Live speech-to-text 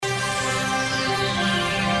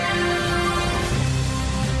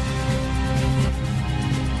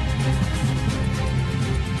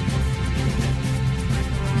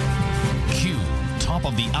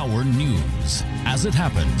hour news. As it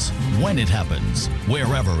happens, when it happens,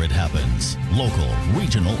 wherever it happens. Local,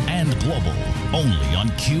 regional, and global. Only on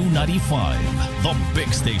Q95, the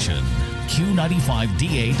big station.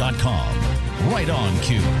 Q95DA.com. Right on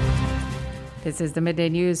Q. This is the Midday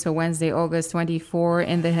News for Wednesday, August 24.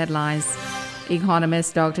 In the headlines,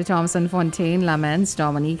 economist Dr. Thomson Fontaine laments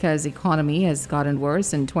Dominica's economy has gotten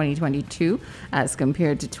worse in 2022 as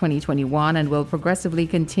compared to 2021 and will progressively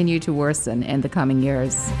continue to worsen in the coming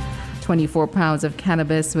years. 24 pounds of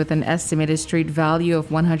cannabis with an estimated street value of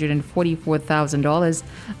 $144,000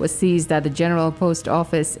 was seized at the General Post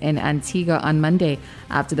Office in Antigua on Monday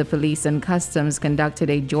after the police and customs conducted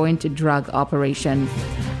a joint drug operation.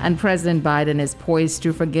 And President Biden is poised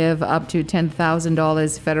to forgive up to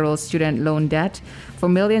 $10,000 federal student loan debt for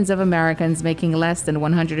millions of Americans making less than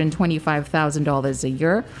 $125,000 a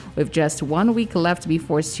year, with just 1 week left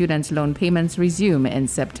before student loan payments resume in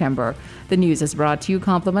September. The news is brought to you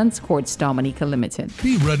compliments Quartz Dominica Limited.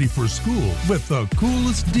 Be ready for school with the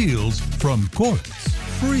coolest deals from Quartz.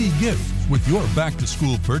 Free gifts with your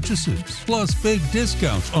back-to-school purchases, plus big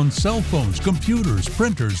discounts on cell phones, computers,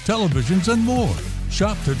 printers, televisions, and more.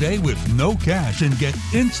 Shop today with no cash and get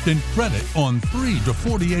instant credit on 3 to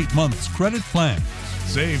 48 months credit plans.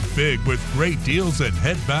 Save big with great deals and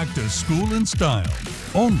head back to school in style.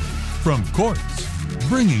 Only from Quartz,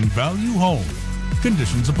 bringing value home.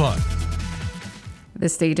 Conditions apply. The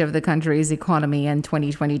state of the country's economy in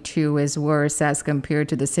 2022 is worse as compared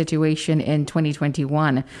to the situation in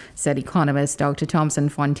 2021, said economist Dr. Thomson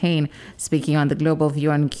Fontaine, speaking on the Global View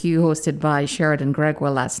on Q hosted by Sheridan Gregoire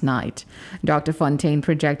last night. Dr. Fontaine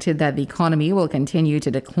projected that the economy will continue to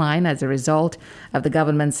decline as a result of the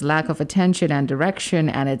government's lack of attention and direction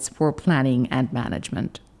and its poor planning and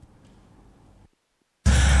management.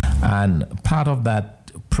 And part of that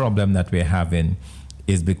problem that we're having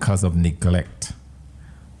is because of neglect.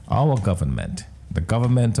 Our government, the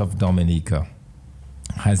government of Dominica,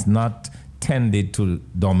 has not tended to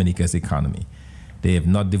Dominica's economy. They have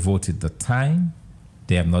not devoted the time,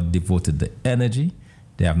 they have not devoted the energy,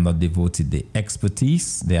 they have not devoted the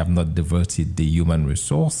expertise, they have not devoted the human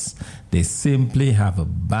resource. They simply have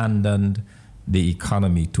abandoned the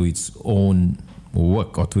economy to its own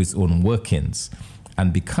work or to its own workings.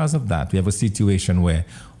 And because of that, we have a situation where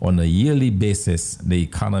on a yearly basis, the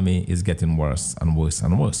economy is getting worse and worse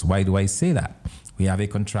and worse. Why do I say that? We have a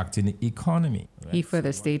contracting economy. Right? He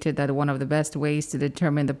further stated that one of the best ways to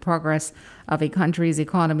determine the progress of a country's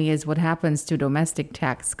economy is what happens to domestic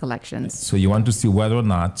tax collections. So you want to see whether or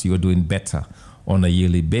not you're doing better on a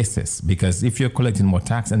yearly basis. Because if you're collecting more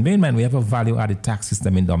tax, and bear in mind, we have a value-added tax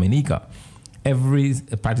system in Dominica.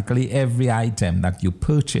 Practically every item that you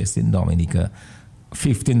purchase in Dominica,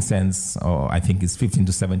 15 cents, or I think it's 15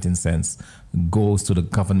 to 17 cents, goes to the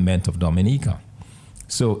government of Dominica.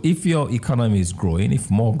 So if your economy is growing, if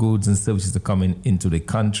more goods and services are coming into the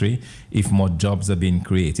country, if more jobs are being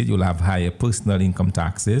created, you'll have higher personal income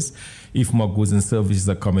taxes. If more goods and services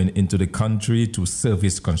are coming into the country to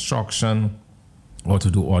service construction or to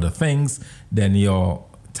do other things, then your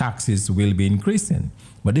taxes will be increasing.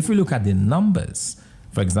 But if we look at the numbers,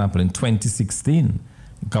 for example, in 2016,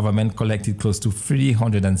 government collected close to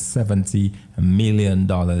 $370 million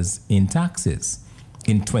in taxes.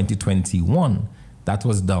 In 2021, that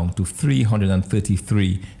was down to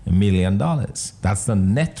 $333 million. That's a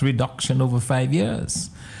net reduction over 5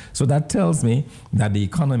 years. So that tells me that the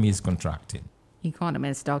economy is contracting.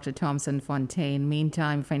 Economist Dr. Thomson Fontaine.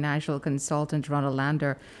 Meantime, financial consultant Ronald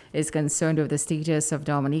Lander is concerned with the status of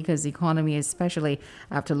Dominica's economy, especially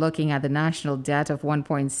after looking at the national debt of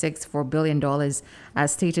 $1.64 billion,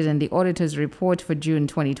 as stated in the auditor's report for June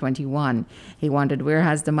 2021. He wondered where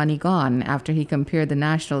has the money gone after he compared the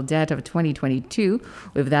national debt of 2022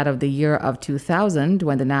 with that of the year of 2000,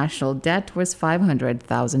 when the national debt was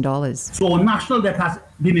 $500,000. So our national debt has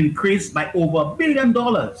been increased by over $1 billion.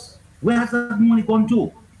 Where has that money gone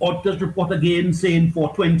to? Auditors report again saying for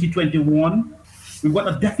 2021, we've got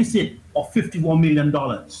a deficit of $51 million.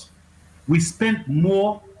 We spent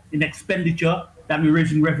more in expenditure than we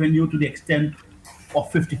raised in revenue to the extent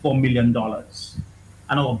of $54 million.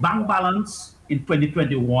 And our bank balance in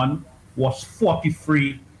 2021 was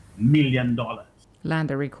 $43 million.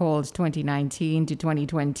 Lander recalls 2019 to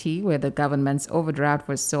 2020, where the government's overdraft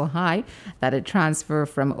was so high that a transfer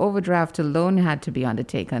from overdraft to loan had to be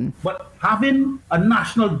undertaken. But having a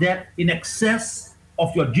national debt in excess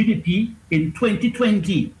of your GDP in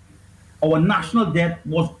 2020, our national debt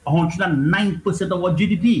was 109% of our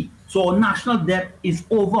GDP. So our national debt is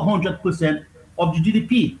over 100% of the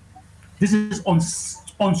GDP. This is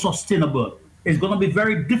unsustainable. It's going to be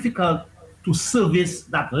very difficult to service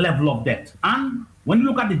that level of debt. And When you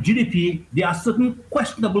look at the GDP, there are certain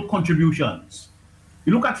questionable contributions.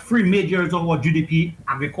 You look at three major areas of our GDP: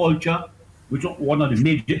 agriculture, which is one of the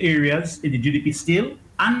major areas in the GDP still.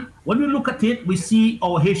 And when we look at it, we see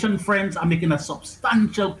our Haitian friends are making a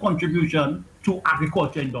substantial contribution to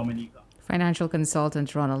agriculture in Dominica. Financial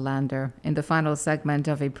consultant Ronald Lander. In the final segment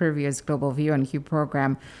of a previous Global View on Q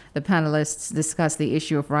program, the panelists discussed the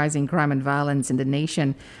issue of rising crime and violence in the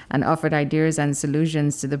nation and offered ideas and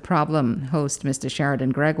solutions to the problem. Host Mr.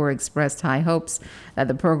 Sheridan Gregoire expressed high hopes that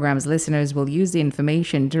the program's listeners will use the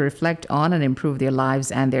information to reflect on and improve their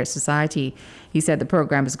lives and their society. He said the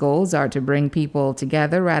program's goals are to bring people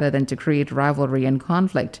together rather than to create rivalry and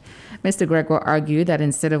conflict. Mr. Gregoire argued that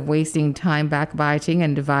instead of wasting time backbiting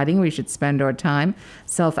and dividing, we should spend our time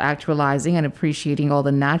self-actualizing and appreciating all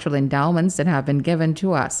the natural endowments that have been given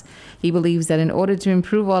to us. He believes that in order to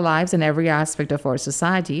improve our lives in every aspect of our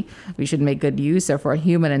society, we should make good use of our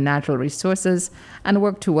human and natural resources and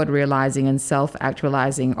work toward realizing and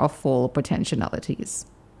self-actualizing our full potentialities.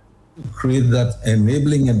 Create that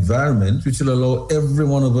enabling environment which will allow every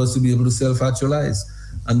one of us to be able to self-actualize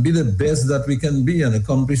and be the best that we can be and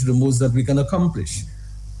accomplish the most that we can accomplish.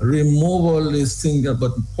 Remove all this thing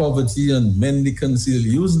about poverty and mendicancy.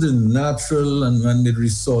 Use the natural and man-made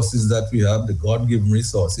resources that we have, the God-given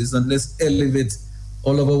resources, and let's elevate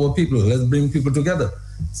all of our people. Let's bring people together.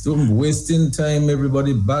 So wasting time,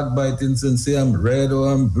 everybody backbiting and say I'm red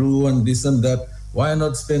or I'm blue and this and that. Why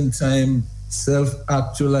not spend time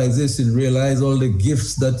self-actualization, realize all the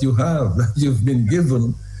gifts that you have, that you've been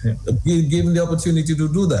given, given the opportunity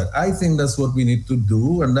to do that. I think that's what we need to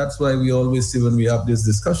do, and that's why we always say when we have these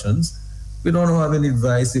discussions, we don't have any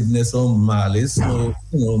divisiveness or malice, or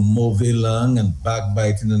mauvais langue and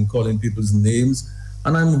backbiting and calling people's names.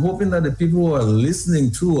 And I'm hoping that the people who are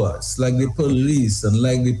listening to us, like the police and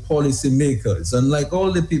like the policymakers and like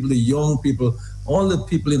all the people, the young people, all the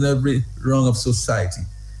people in every rung of society,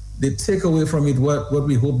 they take away from it what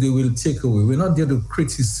we hope they will take away. We're not here to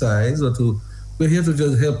criticize we're here to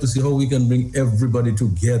just help to see how we can bring everybody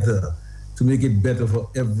together to make it better for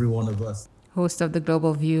every one of us. Host of the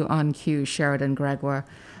Global View on Q, Sheridan Gregoire.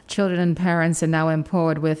 Children and parents are now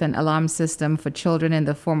empowered with an alarm system for children in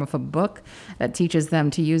the form of a book that teaches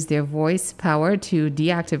them to use their voice power to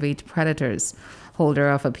deactivate predators. Holder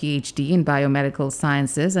of a PhD in biomedical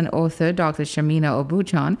sciences and author Dr. Shamina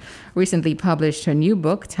Obuchan recently published her new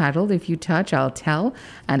book titled If You Touch, I'll Tell,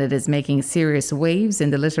 and it is making serious waves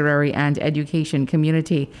in the literary and education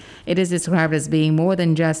community. It is described as being more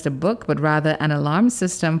than just a book, but rather an alarm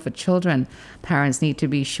system for children. Parents need to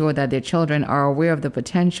be sure that their children are aware of the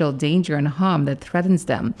potential danger and harm that threatens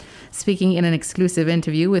them. Speaking in an exclusive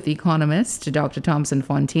interview with economist Dr. Thompson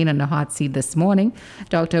Fontaine on the hot seat this morning,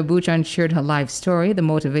 Dr. Obuchan shared her life story, the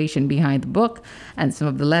motivation behind the book, and some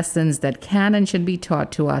of the lessons that can and should be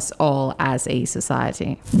taught to us all as a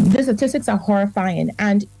society. The statistics are horrifying,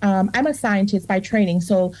 and I'm a scientist by training,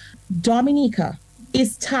 so Dominica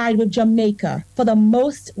is tied with Jamaica for the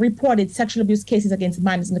most reported sexual abuse cases against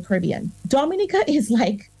minors in the Caribbean. Dominica is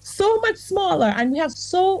like so much smaller, and we have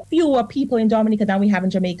so fewer people in Dominica than we have in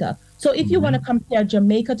Jamaica. So if you want to compare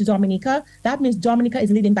Jamaica to Dominica, that means Dominica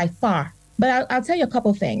is leading by far. But I'll tell you a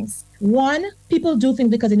couple things. One, people do things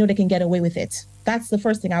because they know they can get away with it. That's the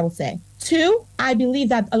first thing I would say. Two, I believe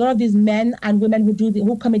that a lot of these men and women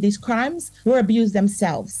who commit these crimes were abused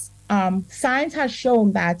themselves. Science has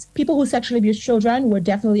shown that people who sexually abuse children were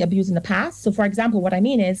definitely abused in the past. So, for example, what I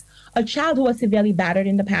mean is a child who was severely battered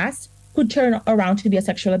in the past could turn around to be a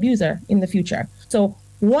sexual abuser in the future. So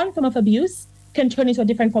one form of abuse can turn into a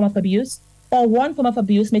different form of abuse, or one form of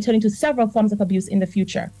abuse may turn into several forms of abuse in the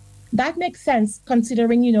future. That makes sense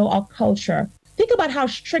considering, our culture. Think about how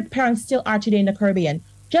strict parents still are today in the Caribbean.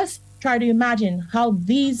 Just try to imagine how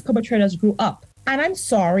these perpetrators grew up. And I'm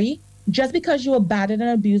sorry, just because you were battered and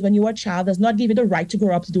abused when you were a child does not give you the right to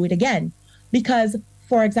grow up to do it again. Because,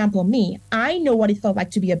 for example, me, I know what it felt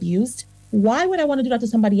like to be abused. Why would I want to do that to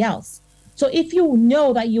somebody else? So if you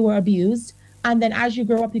know that you were abused, and then as you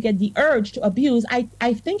grow up, you get the urge to abuse,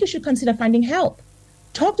 I think you should consider finding help.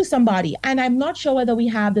 Talk to somebody. And I'm not sure whether we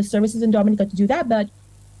have the services in Dominica to do that, but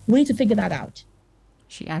we need to figure that out.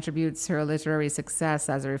 She attributes her literary success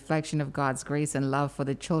as a reflection of God's grace and love for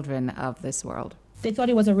the children of this world. They thought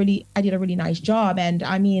I did a really nice job. And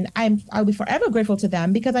I'll be forever grateful to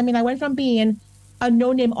them because I went from being a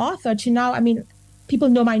no-name author to now, people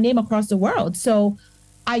know my name across the world. So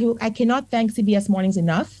I cannot thank CBS Mornings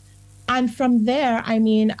enough. And from there,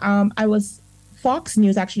 Fox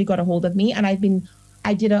News actually got a hold of me, and I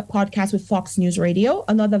did a podcast with Fox News Radio,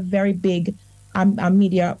 another very big a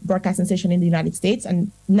media broadcasting station in the United States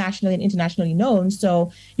and nationally and internationally known.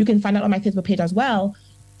 So you can find out on my Facebook page as well.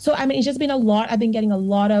 So, I mean, it's just been a lot. I've been getting a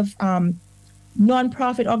lot of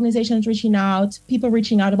nonprofit organizations reaching out, people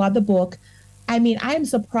reaching out about the book. I mean, I am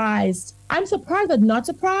surprised. I'm surprised, but not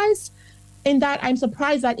surprised in that I'm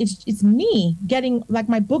surprised that it's me getting, like,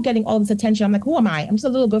 my book getting all this attention. I'm like, who am I? I'm just a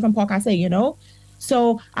little girl from Pocasset, you know?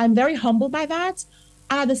 So I'm very humbled by that.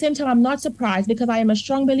 And at the same time, I'm not surprised because I am a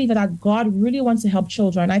strong believer that God really wants to help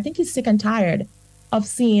children. I think he's sick and tired of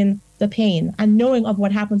seeing the pain and knowing of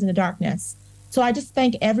what happens in the darkness. So I just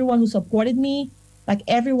thank everyone who supported me, like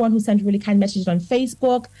everyone who sent really kind messages on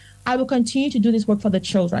Facebook. I will continue to do this work for the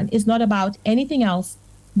children. It's not about anything else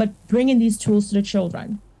but bringing these tools to the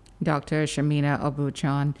children. Dr. Shamina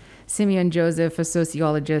Obuchan. Simeon Joseph, a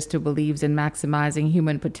sociologist who believes in maximizing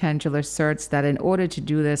human potential, asserts that in order to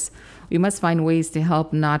do this, we must find ways to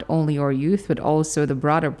help not only our youth, but also the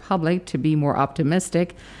broader public to be more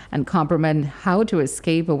optimistic and comprehend how to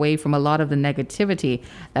escape away from a lot of the negativity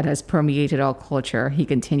that has permeated our culture. He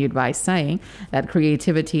continued by saying that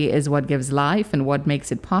creativity is what gives life and what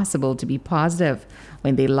makes it possible to be positive.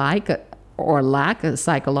 When they lack a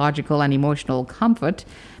psychological and emotional comfort,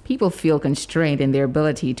 people feel constrained in their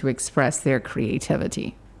ability to express their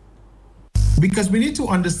creativity. Because we need to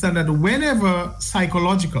understand that whenever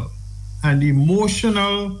psychological and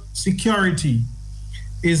emotional security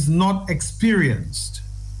is not experienced,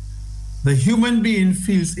 the human being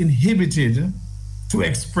feels inhibited to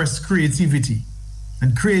express creativity.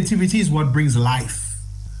 And creativity is what brings life.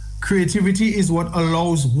 Creativity is what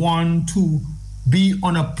allows one to be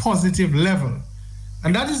on a positive level.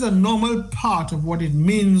 And that is a normal part of what it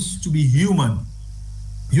means to be human.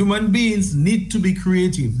 Human beings need to be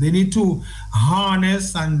creative. They need to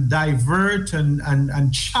harness and divert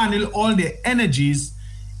and channel all their energies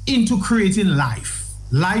into creating life.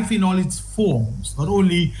 Life in all its forms, not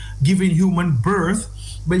only giving human birth,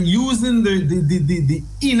 but using the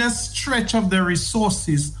inner stretch of their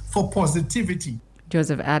resources for positivity.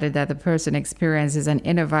 Joseph added that the person experiences an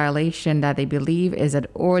inner violation that they believe is at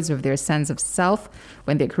odds with their sense of self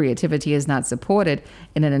when their creativity is not supported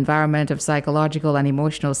in an environment of psychological and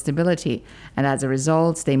emotional stability. And as a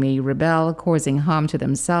result, they may rebel, causing harm to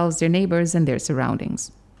themselves, their neighbors, and their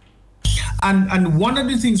surroundings. And one of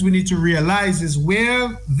the things we need to realize is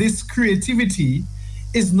where this creativity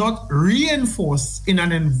is not reinforced in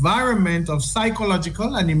an environment of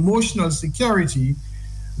psychological and emotional security,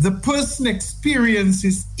 the person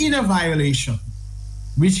experiences inner violation,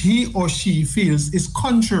 which he or she feels is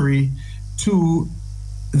contrary to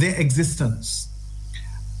their existence.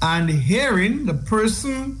 And herein, the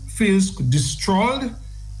person feels destroyed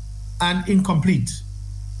and incomplete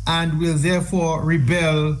and will therefore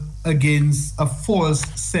rebel against a false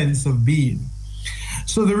sense of being.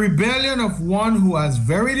 So the rebellion of one who has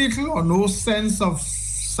very little or no sense of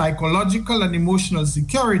psychological and emotional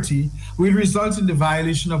security will result in the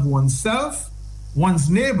violation of oneself, one's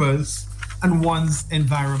neighbors, and one's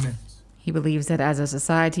environment. He believes that as a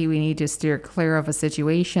society, we need to steer clear of a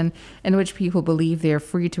situation in which people believe they are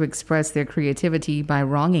free to express their creativity by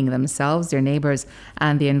wronging themselves, their neighbors,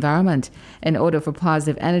 and the environment. In order for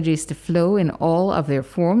positive energies to flow in all of their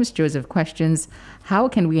forms, Joseph questions, how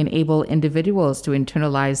can we enable individuals to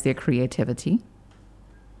internalize their creativity?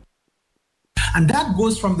 And that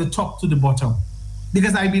goes from the top to the bottom,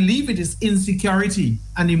 because I believe it is insecurity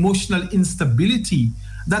and emotional instability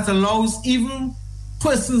that allows even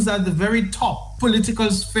persons at the very top political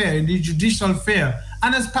sphere, in the judicial sphere,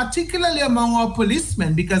 and as particularly among our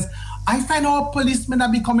policemen, because I find our policemen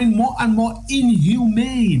are becoming more and more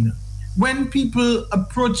inhumane. When people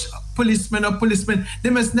approach policemen or policemen, they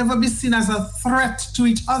must never be seen as a threat to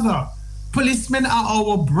each other. Policemen are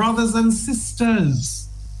our brothers and sisters.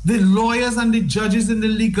 The lawyers and the judges in the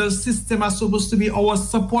legal system are supposed to be our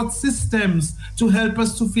support systems to help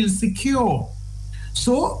us to feel secure.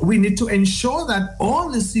 So we need to ensure that all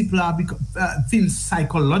these people feel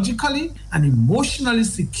psychologically and emotionally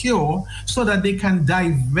secure so that they can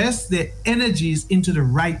divest their energies into the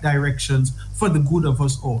right directions for the good of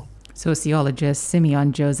us all. Sociologist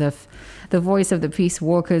Simeon Joseph. The voice of the peace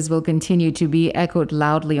workers will continue to be echoed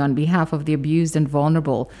loudly on behalf of the abused and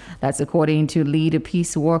vulnerable. That's according to lead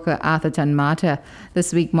peace worker Atherton Mata.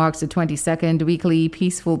 This week marks the 22nd weekly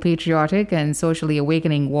peaceful, patriotic and socially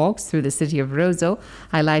awakening walks through the city of Roseau,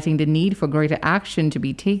 highlighting the need for greater action to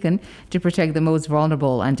be taken to protect the most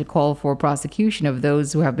vulnerable and to call for prosecution of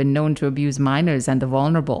those who have been known to abuse minors and the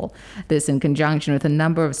vulnerable. This in conjunction with a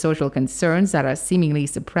number of social concerns that are seemingly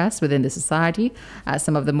suppressed within the society as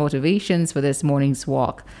some of the motivations for this morning's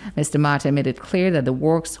walk. Mr. Mata made it clear that the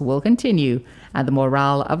works will continue and the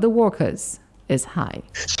morale of the workers is high.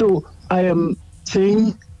 So I am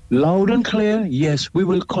saying loud and clear, yes, we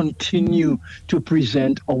will continue to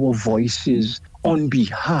present our voices on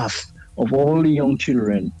behalf of all the young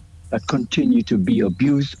children that continue to be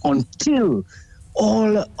abused until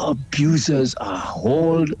all abusers are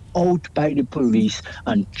hauled out by the police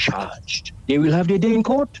and charged. They will have their day in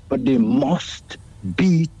court, but they must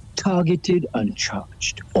be targeted and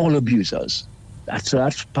charged. All abusers.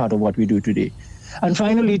 That's part of what we do today. And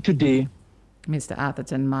finally today, Mr.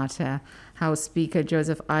 Atherton Mata, House Speaker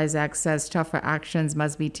Joseph Isaac says tougher actions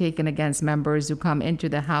must be taken against members who come into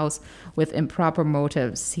the House with improper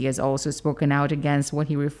motives. He has also spoken out against what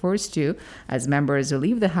he refers to as members who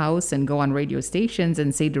leave the House and go on radio stations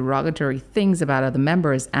and say derogatory things about other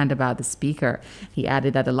members and about the Speaker. He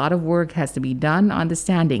added that a lot of work has to be done on the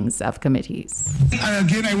standings of committees.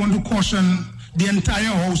 Again, I want to caution the entire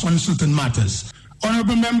House on certain matters.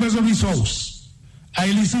 Honorable members of this House, I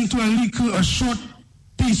listened to a short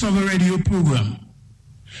piece of a radio program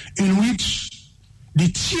in which the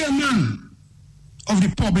chairman of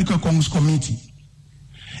the Public Accounts Committee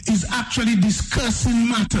is actually discussing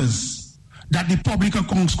matters that the Public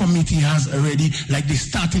Accounts Committee has already, like they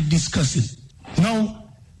started discussing.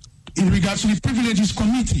 Now, in regards to the Privileges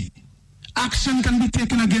Committee, action can be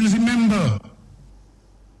taken against the member.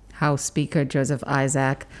 House Speaker Joseph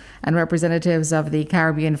Isaac and representatives of the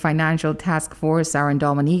Caribbean Financial Task Force are in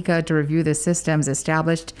Dominica to review the systems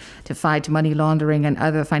established to fight money laundering and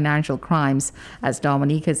other financial crimes, as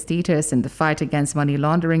Dominica's status in the fight against money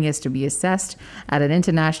laundering is to be assessed at an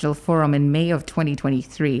international forum in May of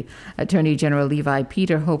 2023. Attorney General Levi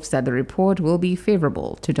Peter hopes that the report will be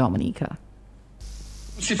favorable to Dominica.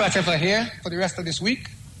 CFATF are here for the rest of this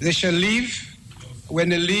week. They shall leave. When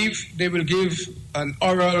they leave, they will give an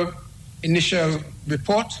oral initial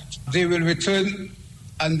report. They will return,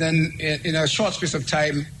 and then in a short space of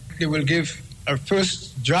time, they will give a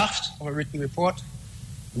first draft of a written report.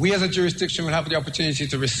 We as a jurisdiction will have the opportunity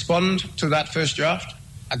to respond to that first draft.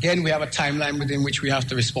 Again, we have a timeline within which we have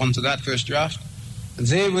to respond to that first draft.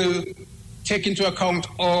 They will take into account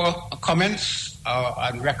all comments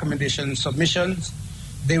and recommendation submissions.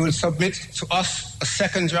 They will submit to us a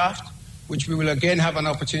second draft, which we will again have an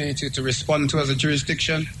opportunity to respond to as a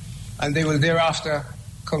jurisdiction, and they will thereafter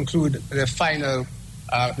conclude the final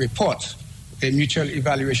report, the mutual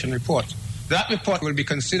evaluation report. That report will be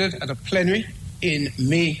considered at a plenary in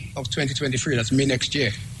May of 2023, that's May next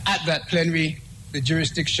year. At that plenary, the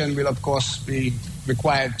jurisdiction will of course be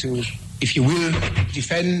required to, if you will,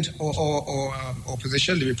 defend or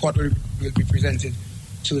opposition. The report will be presented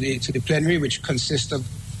to the plenary, which consists of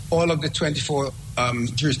all of the 24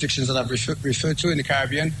 jurisdictions that I've referred to in the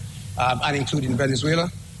Caribbean, and including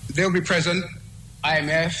Venezuela. They'll be present,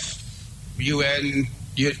 IMF, UN,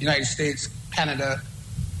 United States, Canada,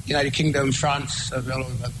 United Kingdom, France,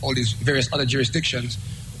 all these various other jurisdictions.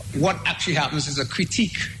 What actually happens is a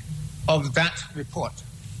critique of that report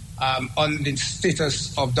on the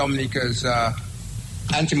status of Dominica's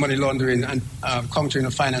anti-money laundering and countering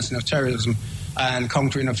of financing of terrorism and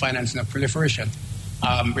countering of financing of proliferation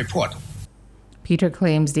report. Peter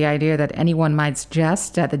claims the idea that anyone might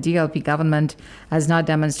suggest that the DLP government has not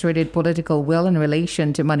demonstrated political will in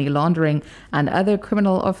relation to money laundering and other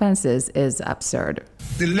criminal offences is absurd.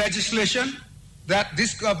 The legislation that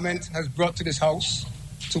this government has brought to this House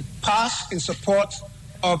to pass in support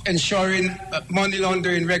of ensuring money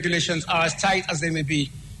laundering regulations are as tight as they may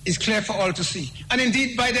be is clear for all to see. And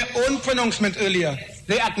indeed, by their own pronouncement earlier,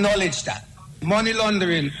 they acknowledged that. Money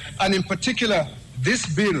laundering, and in particular, this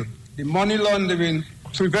bill, the Money Laundering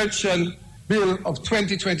Prevention Bill of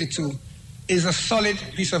 2022, is a solid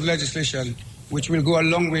piece of legislation which will go a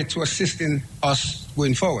long way to assisting us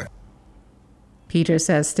going forward. Peter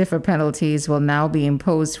says stiffer penalties will now be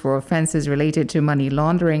imposed for offences related to money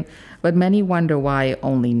laundering, but many wonder why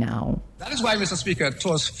only now. That is why, Mr. Speaker,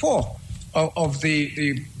 Clause 4 of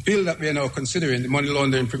the bill that we are now considering, the Money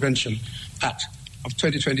Laundering Prevention Act of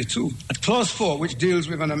 2022, at Clause 4, which deals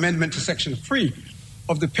with an amendment to Section 3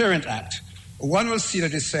 of the Parent Act, one will see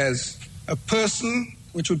that it says a person,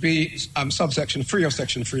 which would be subsection 3 of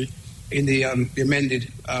Section 3 in the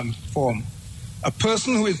amended form, a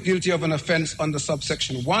person who is guilty of an offence under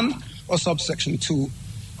subsection 1 or subsection 2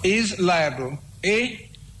 is liable, A,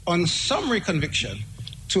 on summary conviction,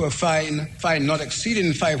 to a fine not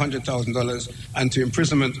exceeding $500,000 and to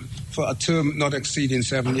imprisonment for a term not exceeding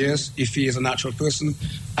 7 years if he is a natural person,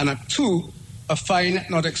 and at 2, a fine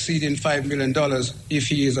not exceeding $5 million if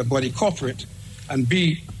he is a body corporate, and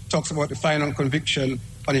B, talks about the fine on conviction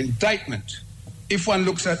on indictment. If one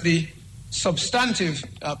looks at the substantive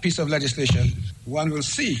piece of legislation, one will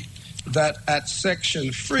see that at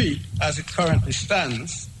Section 3, as it currently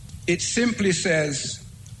stands, it simply says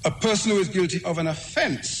a person who is guilty of an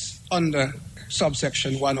offence under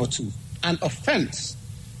subsection 102, an offence,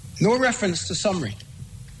 no reference to summary,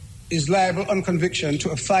 is liable on conviction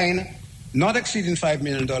to a fine not exceeding $5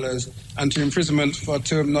 million and to imprisonment for a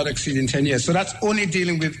term not exceeding 10 years. So that's only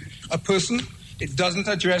dealing with a person. It doesn't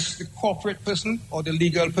address the corporate person or the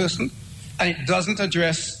legal person, and it doesn't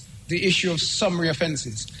address the issue of summary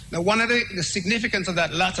offences. Now, one of the significance of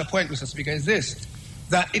that latter point, Mr. Speaker, is this,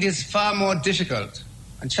 that it is far more difficult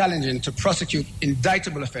and challenging to prosecute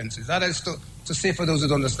indictable offences. That is to say, for those who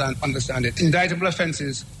don't understand it, indictable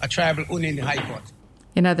offences are triable only in the High Court.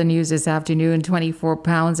 In other news this afternoon, 24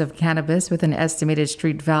 pounds of cannabis with an estimated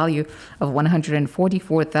street value of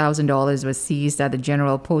 $144,000 was seized at the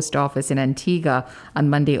General Post Office in Antigua on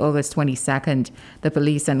Monday, August 22nd. The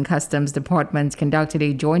police and customs departments conducted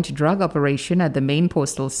a joint drug operation at the main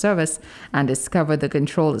postal service and discovered the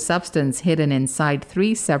controlled substance hidden inside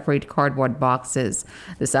 3 separate cardboard boxes.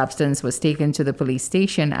 The substance was taken to the police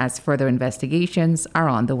station as further investigations are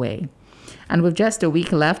on the way. And with just a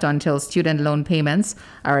week left until student loan payments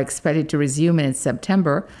are expected to resume in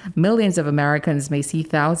September, millions of Americans may see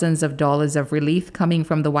thousands of dollars of relief coming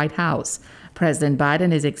from the White House. President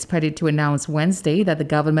Biden is expected to announce Wednesday that the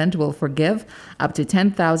government will forgive up to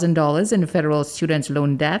 $10,000 in federal student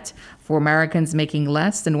loan debt for Americans making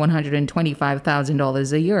less than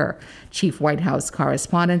 $125,000 a year. Chief White House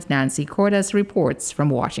correspondent Nancy Cordes reports from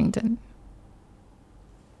Washington.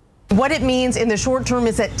 What it means in the short term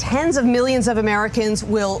is that tens of millions of Americans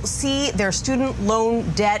will see their student loan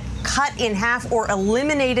debt cut in half or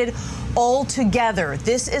eliminated altogether.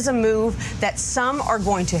 This is a move that some are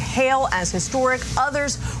going to hail as historic,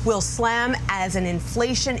 others will slam as an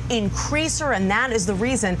inflation increaser, and that is the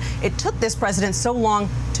reason it took this president so long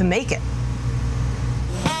to make it.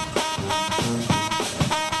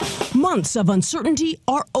 Months of uncertainty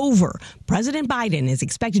are over. President Biden is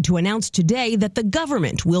expected to announce today that the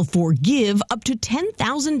government will forgive up to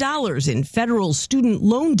 $10,000 in federal student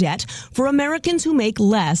loan debt for Americans who make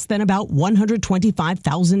less than about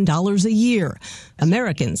 $125,000 a year.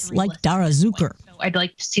 Americans like Dara Zucker. I'd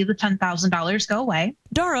like to see the $10,000 go away.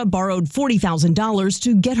 Dara borrowed $40,000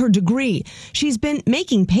 to get her degree. She's been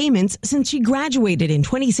making payments since she graduated in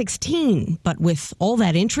 2016, but with all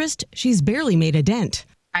that interest, she's barely made a dent.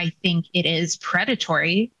 I think it is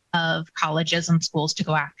predatory of colleges and schools to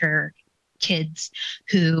go after kids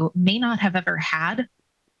who may not have ever had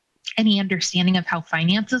any understanding of how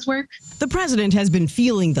finances work. The president has been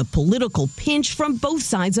feeling the political pinch from both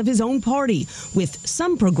sides of his own party, with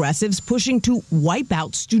some progressives pushing to wipe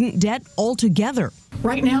out student debt altogether.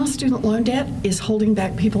 Right now, student loan debt is holding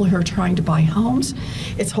back people who are trying to buy homes.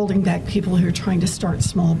 It's holding back people who are trying to start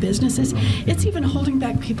small businesses. It's even holding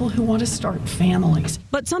back people who want to start families.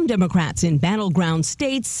 But some Democrats in battleground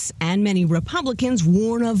states and many Republicans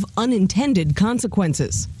warn of unintended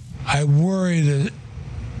consequences. I worry that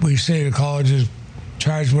we say to colleges,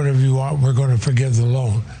 charge whatever you want, we're going to forgive the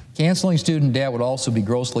loan. Canceling student debt would also be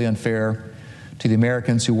grossly unfair to the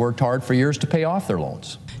Americans who worked hard for years to pay off their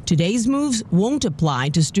loans. Today's moves won't apply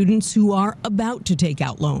to students who are about to take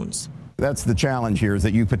out loans. That's the challenge here, is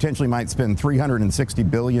that you potentially might spend $360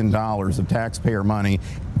 billion of taxpayer money.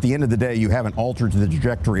 At the end of the day, you haven't altered the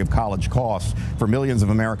trajectory of college costs for millions of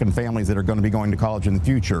American families that are going to be going to college in the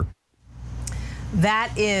future.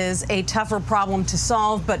 That is a tougher problem to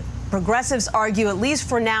solve, but progressives argue, at least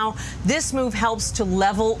for now, this move helps to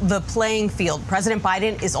level the playing field. President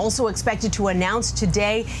Biden is also expected to announce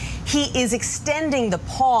today he is extending the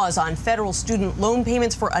pause on federal student loan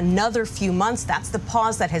payments for another few months. That's the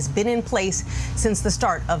pause that has been in place since the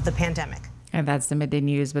start of the pandemic. And that's the midday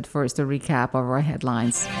news, but first a recap of our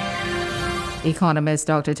headlines. Economist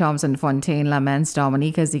Dr. Thomson Fontaine laments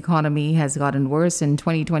Dominica's economy has gotten worse in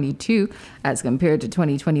 2022 as compared to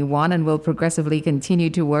 2021 and will progressively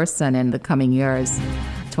continue to worsen in the coming years.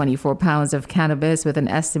 24 pounds of cannabis with an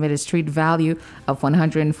estimated street value of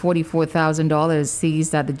 $144,000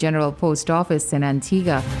 seized at the General Post Office in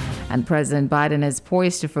Antigua. And President Biden is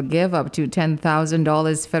poised to forgive up to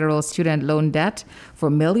 $10,000 federal student loan debt for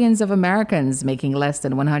millions of Americans making less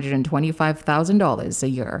than $125,000 a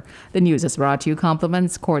year. The news is brought to you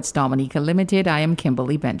compliments Courts Dominica Limited. I am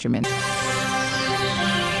Kimberly Benjamin.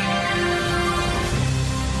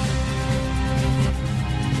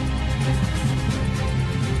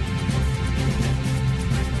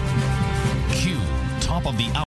 Top of the hour.